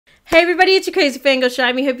Hey everybody, it's your crazy fangirl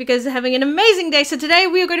Shimey. Hope you guys are having an amazing day. So today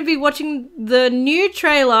we are going to be watching the new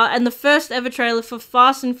trailer and the first ever trailer for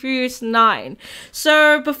Fast and Furious 9.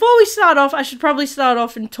 So before we start off, I should probably start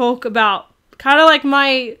off and talk about kind of like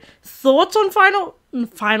my thoughts on Final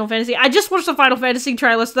Fantasy. I just watched the Final Fantasy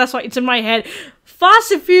trailer, so that's why it's in my head. Fast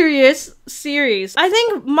and Furious series. I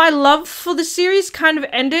think my love for the series kind of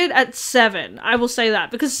ended at 7. I will say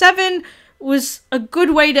that, because 7 was a good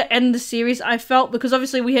way to end the series, I felt, because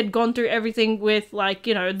obviously we had gone through everything with, like,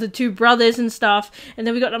 you know, the two brothers and stuff, and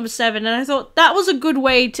then we got number 7, and I thought that was a good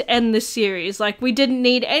way to end the series. Like, we didn't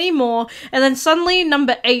need any more, and then suddenly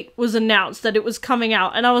number 8 was announced that it was coming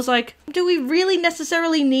out, and I was like, do we really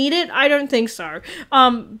necessarily need it? I don't think so.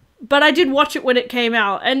 But I did watch it when it came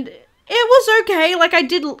out, and it was okay. Like, I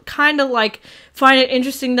did kind of, like, find it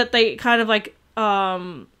interesting that they kind of, like,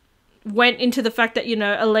 went into the fact that, you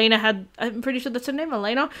know, Elena had, I'm pretty sure that's her name,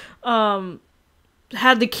 Elena,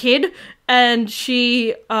 had the kid, and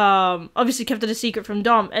she, obviously kept it a secret from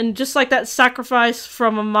Dom, and just, like, that sacrifice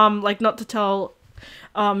from a mum, like, not to tell,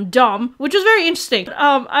 Dom, which was very interesting.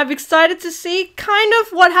 I'm excited to see kind of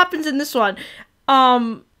what happens in this one.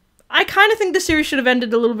 I kind of think the series should have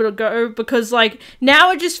ended a little bit ago, because, like, now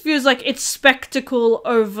it just feels like it's spectacle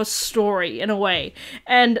over story, in a way,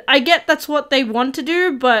 and I get that's what they want to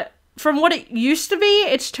do, but from what it used to be,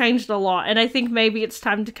 it's changed a lot, and I think maybe it's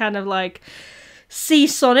time to kind of, like,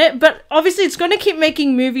 cease on it. But obviously it's going to keep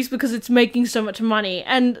making movies because it's making so much money,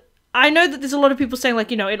 and I know that there's a lot of people saying, like,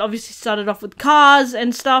 you know, it obviously started off with cars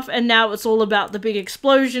and stuff, and now it's all about the big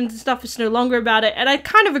explosions and stuff. It's no longer about it, and I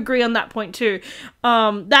kind of agree on that point too.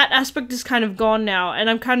 That aspect is kind of gone now, and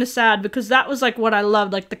I'm kind of sad, because that was, like, what I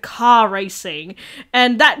loved, like, the car racing,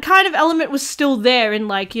 and that kind of element was still there in,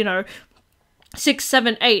 like, you know, 6,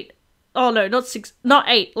 7, 8. Oh no, not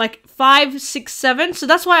 8, like 5, 6, 7, so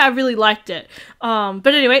that's why I really liked it. But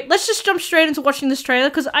anyway, let's just jump straight into watching this trailer,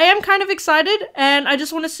 because I am kind of excited, and I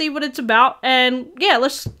just want to see what it's about, and yeah,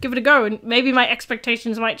 let's give it a go, and maybe my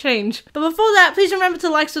expectations might change. But before that, please remember to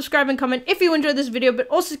like, subscribe, and comment if you enjoyed this video, but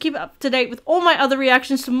also keep up to date with all my other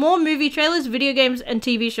reactions to more movie trailers, video games, and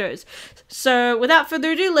TV shows. So without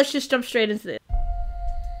further ado, let's just jump straight into this.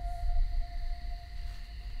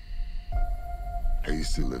 I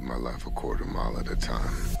used to live my life a quarter mile at a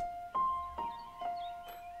time.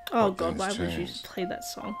 Oh god, why would you play that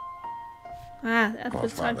song? Ah,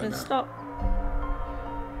 that's the time to stop.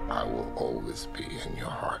 I will always be in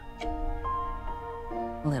your heart.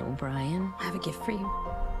 Little Brian, I have a gift for you.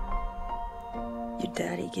 Your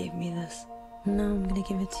daddy gave me this. No, I'm gonna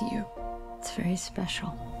give it to you. It's very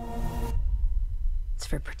special. It's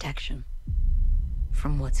for protection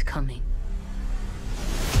from what's coming.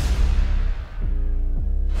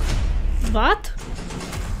 What?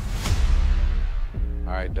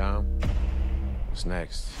 Alright, Dom. What's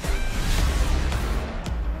next?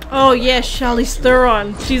 Oh yeah, Charlize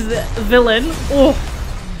Theron. She's the villain. Oh.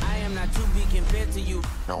 I am not to be compared to you.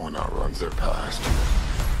 No one outruns their past.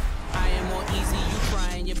 I am more easy, you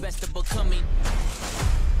trying your best to become me.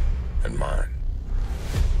 And mine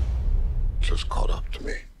just caught up to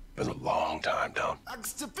me. Been a long time, Dom.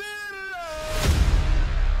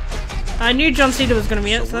 I knew John Cena was gonna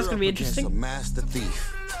be it, so that's gonna be interesting. A master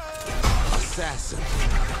thief, assassin,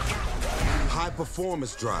 high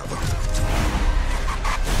performance driver.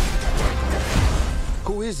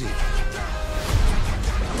 Who is he?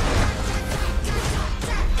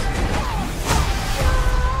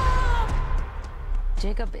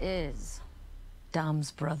 Jacob is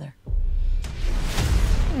Dom's brother.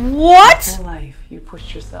 What? Whole life, you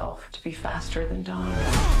pushed yourself to be faster than Dom,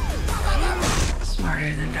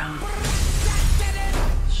 smarter than Dom,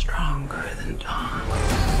 stronger than Dom.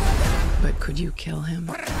 But could you kill him?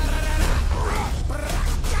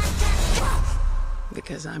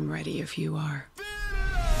 Because I'm ready if you are.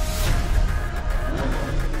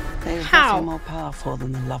 There's nothing more powerful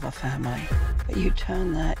than the love of family. But you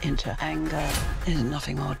turn that into anger. There's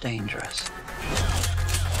nothing more dangerous.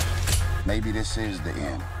 Maybe this is the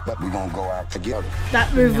end, but we're gonna go out together.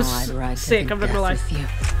 That move No, was I'd ride to sick, the I'm not gonna lie. death with you.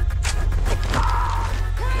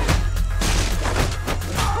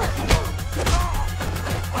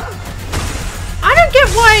 I don't get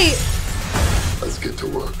why. Let's get to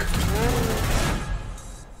work.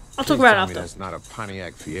 I'll talk about it after. That's not a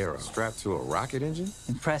Pontiac Fiero strapped to a rocket engine?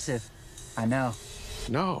 Impressive. I know.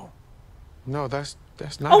 No. No, that's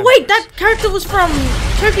not. Oh wait, that character was from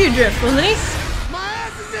Tokyo Drift, wasn't he? My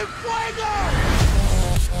ass is in fuego!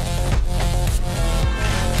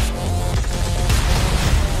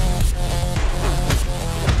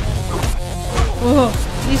 Oh,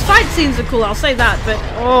 these fight scenes are cool, I'll say that, but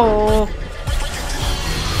oh.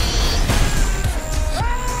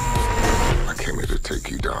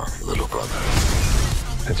 break you down, little brother.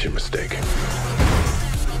 That's your mistake.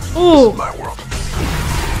 Ooh. This is my world.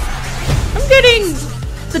 I'm getting...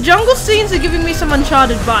 The jungle scenes are giving me some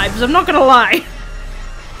Uncharted vibes, I'm not gonna lie.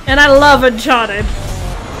 And I love Uncharted.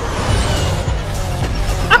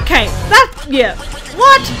 Okay, that... yeah.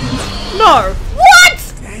 What? No.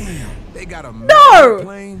 What? Damn, they got a No!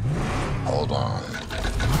 plane. Hold on.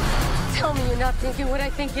 Tell me you're not thinking what I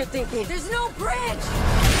think you're thinking. There's no bridge!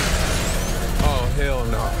 Oh, hell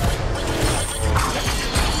no.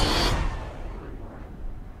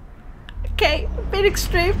 Okay, a bit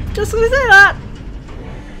extreme. Just gonna say that.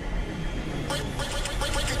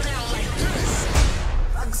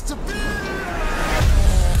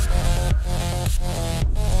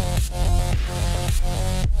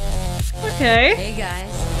 Okay. Hey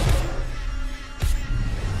guys.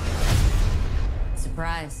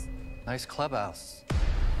 Surprise. Nice clubhouse.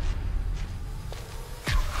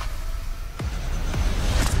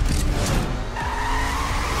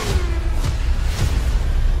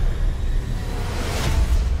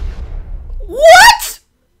 What?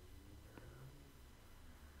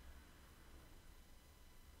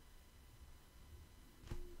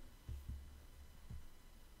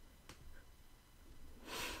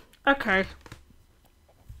 Okay.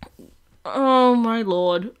 Oh my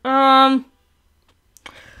lord.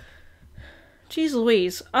 Jeez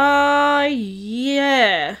Louise.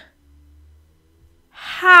 Yeah.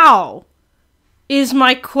 How is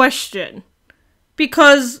my question?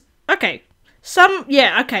 Because, okay.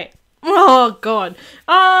 Okay. Oh god.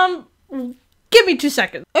 Give me 2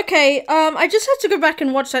 seconds. Okay, I just had to go back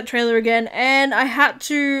and watch that trailer again, and I had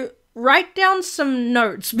to write down some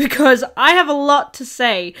notes because I have a lot to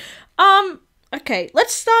say. Okay,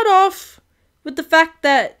 let's start off with the fact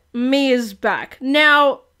that Mia's back.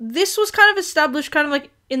 Now, this was kind of established kind of like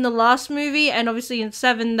in the last movie, and obviously in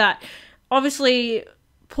 7, that obviously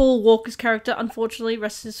Paul Walker's character, unfortunately,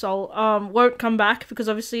 rest his soul, won't come back because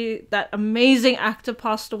obviously that amazing actor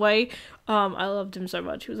passed away. I loved him so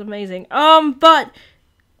much, he was amazing. But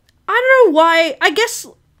I don't know why, I guess,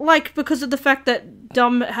 like, because of the fact that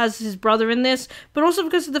Dom has his brother in this, but also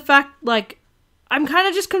because of the fact, like, I'm kind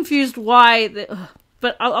of just confused why,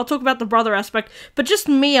 but I'll talk about the brother aspect, but just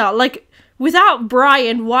Mia, like, without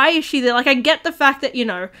Brian, why is she there? Like, I get the fact that, you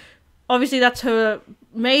know, obviously that's her,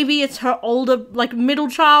 maybe it's her older, like, middle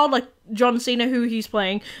child, like John Cena, who he's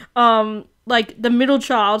playing, like, the middle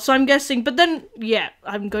child, so I'm guessing, but then, yeah,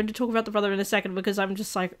 I'm going to talk about the brother in a second, because I'm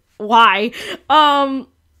just like, why?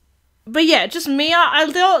 But yeah, just Mia,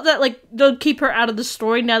 I thought that, like, they'll keep her out of the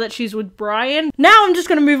story now that she's with Brian. Now I'm just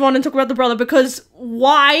gonna move on and talk about the brother, because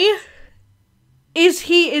why is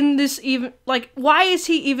he in this even, like, why is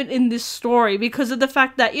he even in this story? Because of the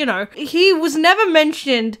fact that, you know, he was never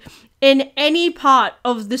mentioned in any part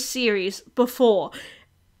of the series before.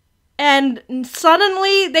 And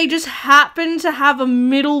suddenly, they just happen to have a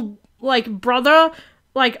middle, like, brother,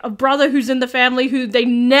 like, a brother who's in the family who they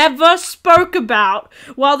never spoke about,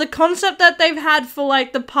 while the concept that they've had for,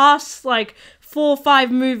 like, the past, like, 4 or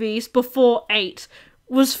 5 movies before 8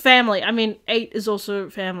 was family. I mean, 8 is also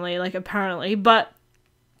family, like, apparently, but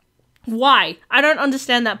why? I don't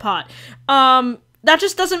understand that part. That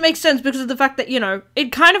just doesn't make sense because of the fact that, you know,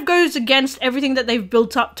 it kind of goes against everything that they've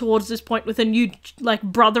built up towards this point with a new, like,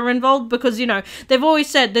 brother involved, because, you know, they've always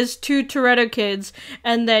said there's 2 Toretto kids,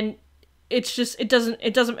 and then it's just, it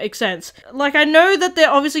doesn't make sense. Like, I know that they're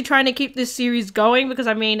obviously trying to keep this series going because,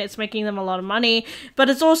 I mean, it's making them a lot of money, but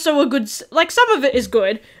it's also a good, like, some of it is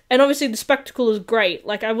good, and obviously the spectacle is great,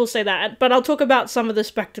 like, I will say that, but I'll talk about some of the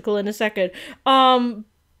spectacle in a second.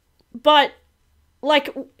 But,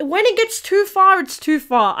 like, when it gets too far, it's too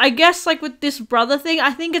far. I guess, like, with this brother thing,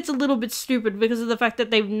 I think it's a little bit stupid because of the fact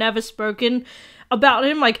that they've never spoken about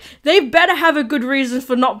him. Like, they better have a good reason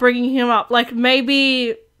for not bringing him up. Like,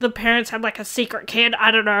 maybe the parents had, like, a secret kid,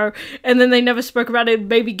 I don't know, and then they never spoke about it,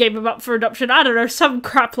 maybe gave him up for adoption, I don't know, some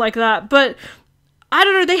crap like that, but I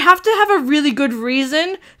don't know, they have to have a really good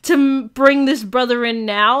reason to bring this brother in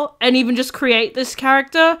now, and even just create this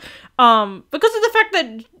character, because of the fact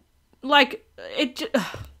that, like,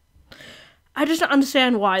 I just don't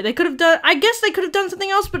understand why. They could have done, I guess they could have done something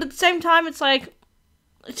else, but at the same time, it's like,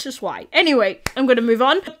 it's just why. Anyway, I'm gonna move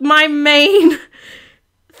on. My main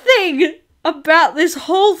thing about this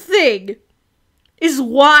whole thing is,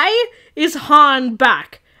 why is Han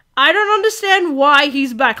back? I don't understand why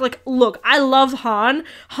he's back. Like, look, I love Han.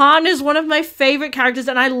 Han is one of my favorite characters,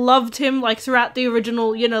 and I loved him, like, throughout the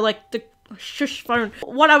original, you know, like, the Shush phone.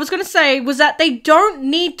 What I was gonna say was that they don't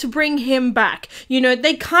need to bring him back. You know,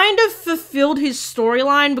 they kind of fulfilled his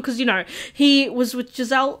storyline because, you know, he was with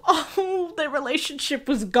Giselle. Oh, their relationship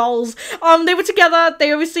was goals. They were together.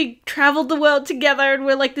 They obviously traveled the world together and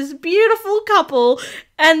were like this beautiful couple.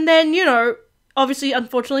 And then, you know, obviously,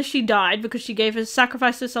 unfortunately, she died because she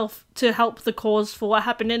sacrificed herself to help the cause for what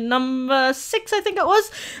happened in number 6, I think it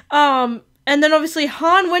was. And then obviously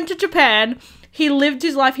Han went to Japan. He lived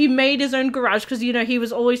his life. He made his own garage because, you know, he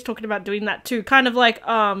was always talking about doing that too. Kind of like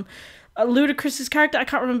Ludacris's character. I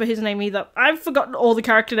can't remember his name either. I've forgotten all the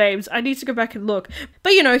character names. I need to go back and look.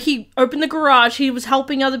 But, you know, he opened the garage. He was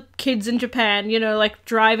helping other kids in Japan, you know, like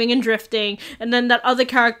driving and drifting. And then that other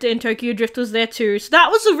character in Tokyo Drift was there too. So that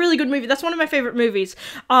was a really good movie. That's one of my favorite movies.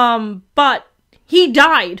 But he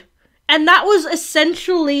died. And that was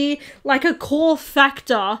essentially like a core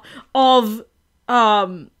factor of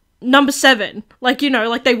number 7. Like, you know,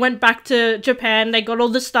 like they went back to Japan, they got all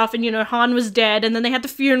this stuff, and, you know, Han was dead, and then they had the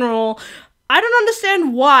funeral. I don't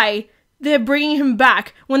understand why they're bringing him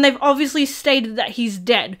back when they've obviously stated that he's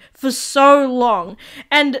dead for so long.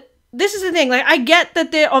 And this is the thing, like, I get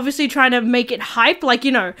that they're obviously trying to make it hype, like,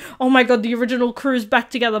 you know, oh my god, the original crew's back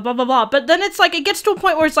together, blah, blah, blah. But then it's like, it gets to a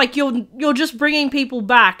point where it's like, you're just bringing people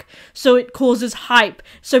back, so it causes hype,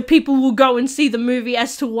 so people will go and see the movie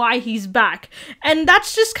as to why he's back. And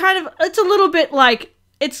that's just kind of, it's a little bit like,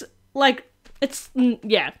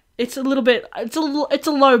 yeah. It's a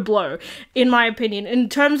low blow, in my opinion, in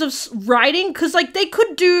terms of writing, because, like, they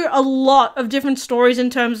could do a lot of different stories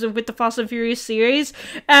in terms of with the Fast and Furious series,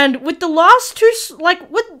 and with the last two, like,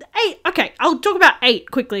 with 8, okay, I'll talk about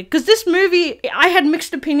 8 quickly, because this movie, I had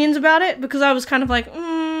mixed opinions about it, because I was kind of like,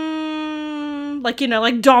 like, you know,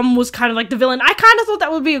 like, Dom was kind of like the villain. I kind of thought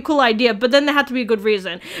that would be a cool idea, but then there had to be a good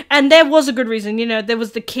reason, and there was a good reason, you know, there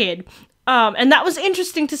was the kid. And that was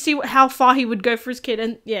interesting to see how far he would go for his kid,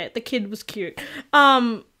 and yeah, the kid was cute.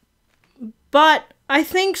 But I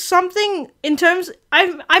think something in terms,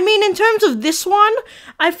 I mean, in terms of this one,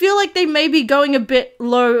 I feel like they may be going a bit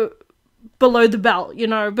low below the belt, you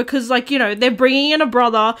know, because, like, you know, they're bringing in a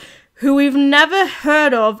brother who we've never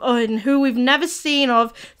heard of, and who we've never seen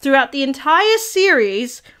of throughout the entire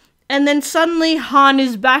series. And then suddenly Han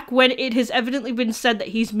is back when it has evidently been said that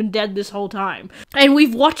he's been dead this whole time. And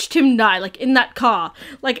we've watched him die, like, in that car.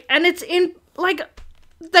 Like, and it's in, like,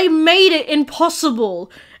 they made it impossible.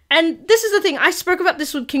 And this is the thing, I spoke about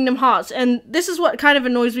this with Kingdom Hearts, and this is what kind of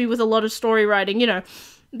annoys me with a lot of story writing, you know.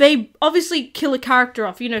 They obviously kill a character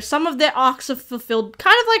off, you know, some of their arcs are fulfilled,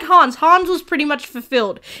 kind of like Hans. Hans was pretty much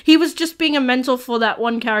fulfilled. He was just being a mentor for that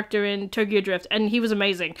one character in Tokyo Drift, and he was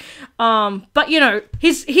amazing. But, you know,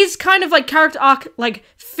 his kind of, like, character arc, like,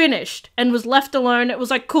 finished and was left alone. It was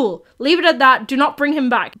like, cool, leave it at that, do not bring him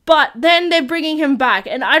back. But then they're bringing him back,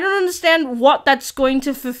 and I don't understand what that's going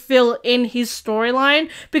to fulfill in his storyline,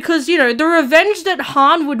 because, you know, the revenge that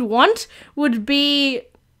Han would want would be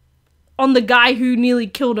on the guy who nearly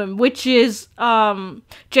killed him, which is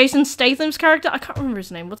Jason Statham's character. I can't remember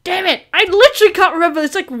his name. Damn it! I literally can't remember.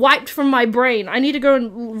 It's like wiped from my brain. I need to go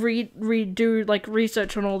and redo like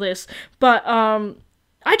research on all this. But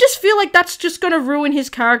I just feel like that's just gonna ruin his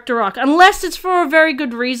character arc, unless it's for a very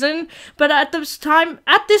good reason. But at this time,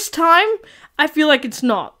 I feel like it's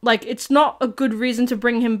not. Like, it's not a good reason to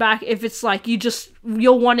bring him back if it's like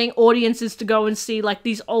you're wanting audiences to go and see, like,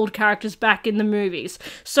 these old characters back in the movies.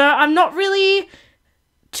 So I'm not really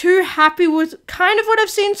too happy with kind of what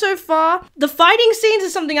I've seen so far. The fighting scenes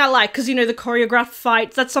is something I like, because, you know, the choreographed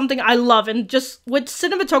fights, that's something I love. And just with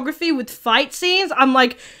cinematography, with fight scenes, I'm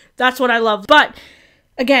like, that's what I love. But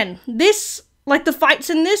again, this, like, the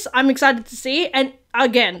fights in this, I'm excited to see. And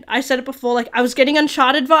again, I said it before, like, I was getting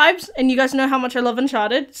Uncharted vibes, and you guys know how much I love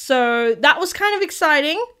Uncharted, so that was kind of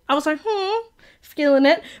exciting. I was like, feeling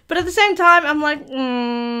it, but at the same time, I'm like,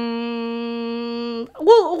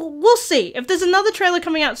 we'll see. If there's another trailer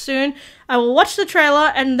coming out soon, I will watch the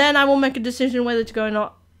trailer, and then I will make a decision whether to go or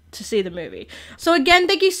not to see the movie. So again,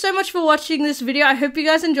 thank you so much for watching this video. I hope you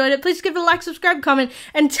guys enjoyed it. Please give it a like, subscribe, comment,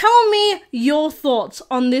 and tell me your thoughts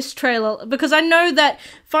on this trailer, because I know that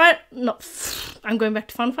I'm going back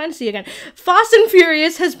to Final Fantasy again. Fast and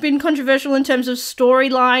Furious has been controversial in terms of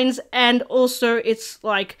storylines and also its,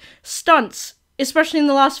 like, stunts, especially in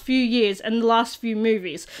the last few years and the last few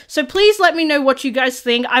movies. So please let me know what you guys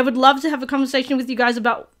think. I would love to have a conversation with you guys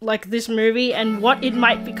about, like, this movie and what it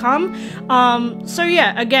might become. So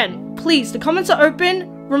yeah, again, please, the comments are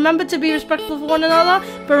open. Remember to be respectful for one another,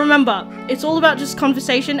 but remember, it's all about just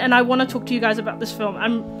conversation, and I want to talk to you guys about this film.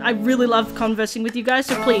 I really love conversing with you guys,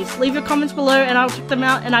 so please, leave your comments below, and I'll check them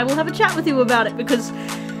out, and I will have a chat with you about it, because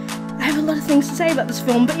I have a lot of things to say about this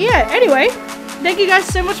film. But yeah, anyway, thank you guys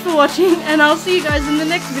so much for watching, and I'll see you guys in the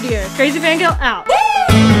next video. Crazy Fangirl out.